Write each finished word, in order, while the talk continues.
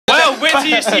wait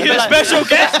till you see who the special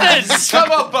guest is.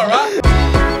 Come on,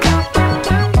 Borough.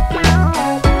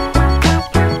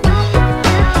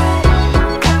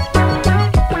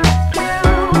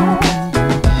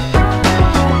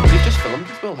 You've just filmed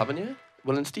with Will, haven't you?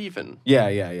 Will and Stephen.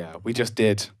 Yeah. We just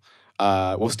did.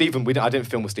 Well, Stephen, I didn't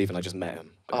film with Stephen. I just met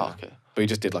him. Oh, okay. But we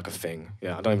just did like a thing.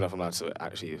 Yeah, I don't even know if I'm allowed to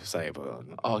actually say it, but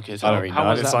Oh, okay. So I don't really know.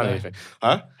 I didn't sign anything.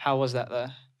 Huh? How was that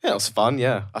there? Yeah, it was fun.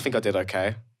 Yeah, I think I did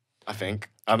okay. I think.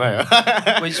 I know.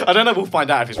 I don't know. We'll find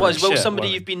out if it's really Was Will shit, somebody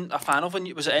won't you've been a fan of?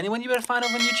 Was it anyone you were a fan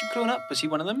of on YouTube growing up? Was he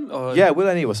one of them? Or? we? Yeah,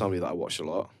 WillNE was somebody that I watched a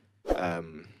lot. But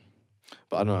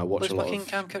I don't know. I watch Was a lot fucking of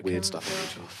Cam Cook weird in stuff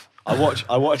the- on YouTube.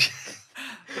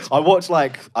 I watch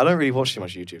like I don't really watch too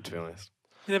much YouTube, to be honest.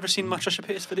 You never seen much Russia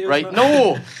Pace videos? Right,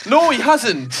 no, he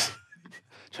hasn't.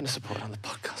 Trying to support on the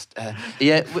podcast.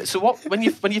 Yeah. So what? When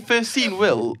you first seen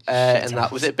Will and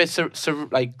that, was it a bit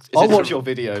like? I'll watch your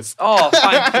videos Oh,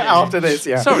 thank you. after this.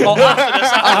 Yeah. Sorry. Oh,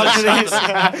 after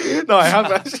this. No, I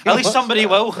haven't actually. At least somebody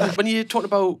will. When you talking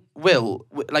about Will,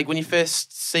 like when you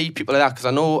first see people like that, because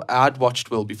I know I'd watched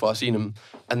Will before I seen him,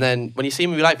 and then when you see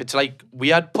him in real life, it's like we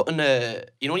had put in a,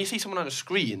 you know, when you see someone on a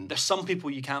screen. There's some people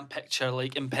you can't picture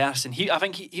like in person. I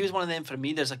think he was one of them for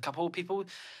me. There's a couple of people,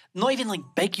 not even like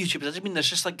big YouTubers. I just mean there's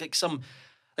just like some,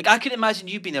 like I could imagine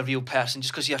you being a real person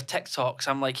just because you have TikToks.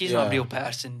 I'm like, he's not a real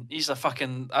person. He's a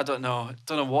fucking, I don't know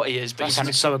what he is. But That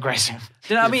sounded so aggressive.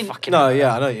 do you know what I mean? No,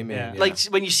 yeah, I know what you mean. Yeah. Yeah. Like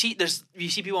when you see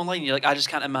people online, you're like, I just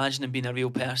can't imagine him being a real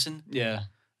person. Yeah.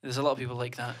 There's a lot of people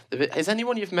like that. Is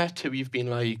anyone you've met who you've been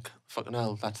like, fucking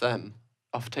hell, that's them,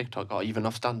 off TikTok or even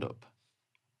off stand up?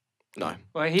 No.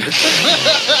 Well, he.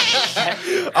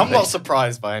 I'm not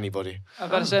surprised by anybody. I've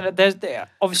got to say that there's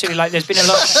obviously like there's been a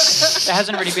lot. There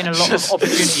hasn't really been a lot of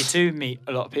opportunity to meet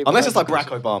a lot of people. Unless it's like Barack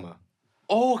Obama.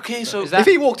 Oh, okay, so Is that- If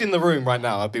he walked in the room right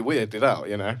now, I'd be weirded out,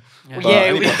 you know? Well, yeah,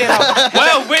 it would be a bit like,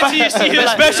 Well, wait till you see who the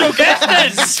special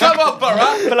guest is. come on,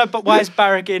 Borough. but why is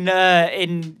Barrack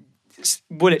in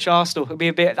Woolwich Arsenal? It'd be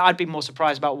a bit. I'd be more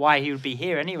surprised about why he would be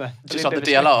here anyway. It'd Just be a on bit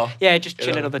the of a DLR? strange- Yeah, just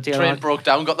chilling on the DLR. Train broke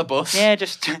down, got the bus. Yeah,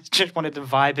 just wanted to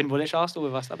vibe in Woolwich Arsenal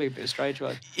with us. That'd be a bit strange,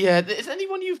 right? Yeah, is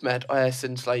anyone you've met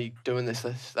since like doing this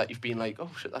that you've been like, oh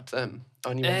shit, that's them?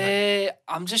 Anyone like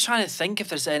I'm just trying to think if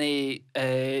there's any.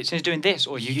 Since doing this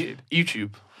or YouTube.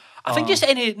 YouTube? I think just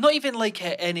any, not even like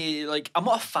any, like, I'm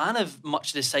not a fan of much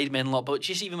of the Sidemen lot, but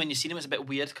just even when you see them, it's a bit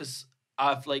weird because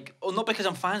I've like, not because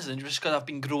I'm fans of them, just because I've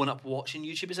been growing up watching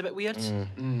YouTube is a bit weird.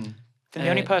 Then the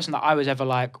only person that I was ever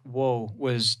like, whoa,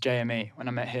 was JME when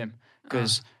I met him.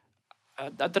 Because I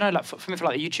don't know, like for me, for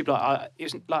like YouTube, like it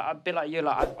was like a bit like you,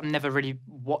 like I've never really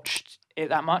watched it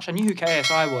that much. I knew who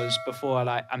KSI was before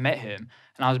I met him,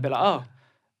 and I was a bit like, oh,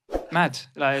 mad,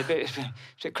 like a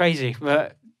bit crazy,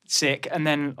 but sick. And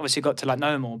then obviously got to like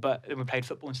know him all, but we played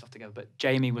football and stuff together. But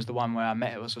Jamie was the one where I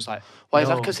met. It was just like, Why is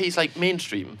that? yo. Because he's like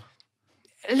mainstream.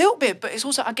 A little bit, but it's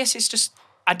also, I guess it's just,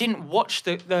 I didn't watch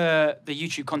the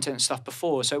YouTube content and stuff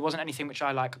before, so it wasn't anything which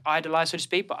I like idolized, so to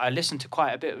speak, but I listened to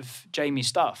quite a bit of Jamie's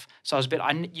stuff. So I was a bit,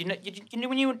 you know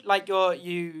when you like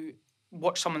you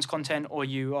watch someone's content or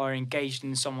you are engaged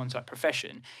in someone's like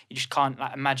profession, you just can't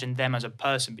like imagine them as a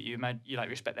person, but you like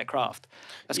respect their craft.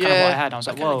 That's kind of what I had. I was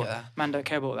like, kinda whoa, get that. man, don't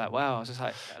care about that. Wow, I was just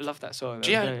like, I love that song.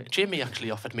 Jamie actually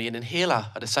offered me an inhaler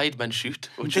at a Sidemen shoot,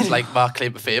 which is like my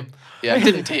claim to fame. Yeah, I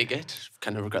didn't take it.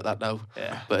 Kind of regret that now.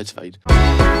 Yeah. But it's fine.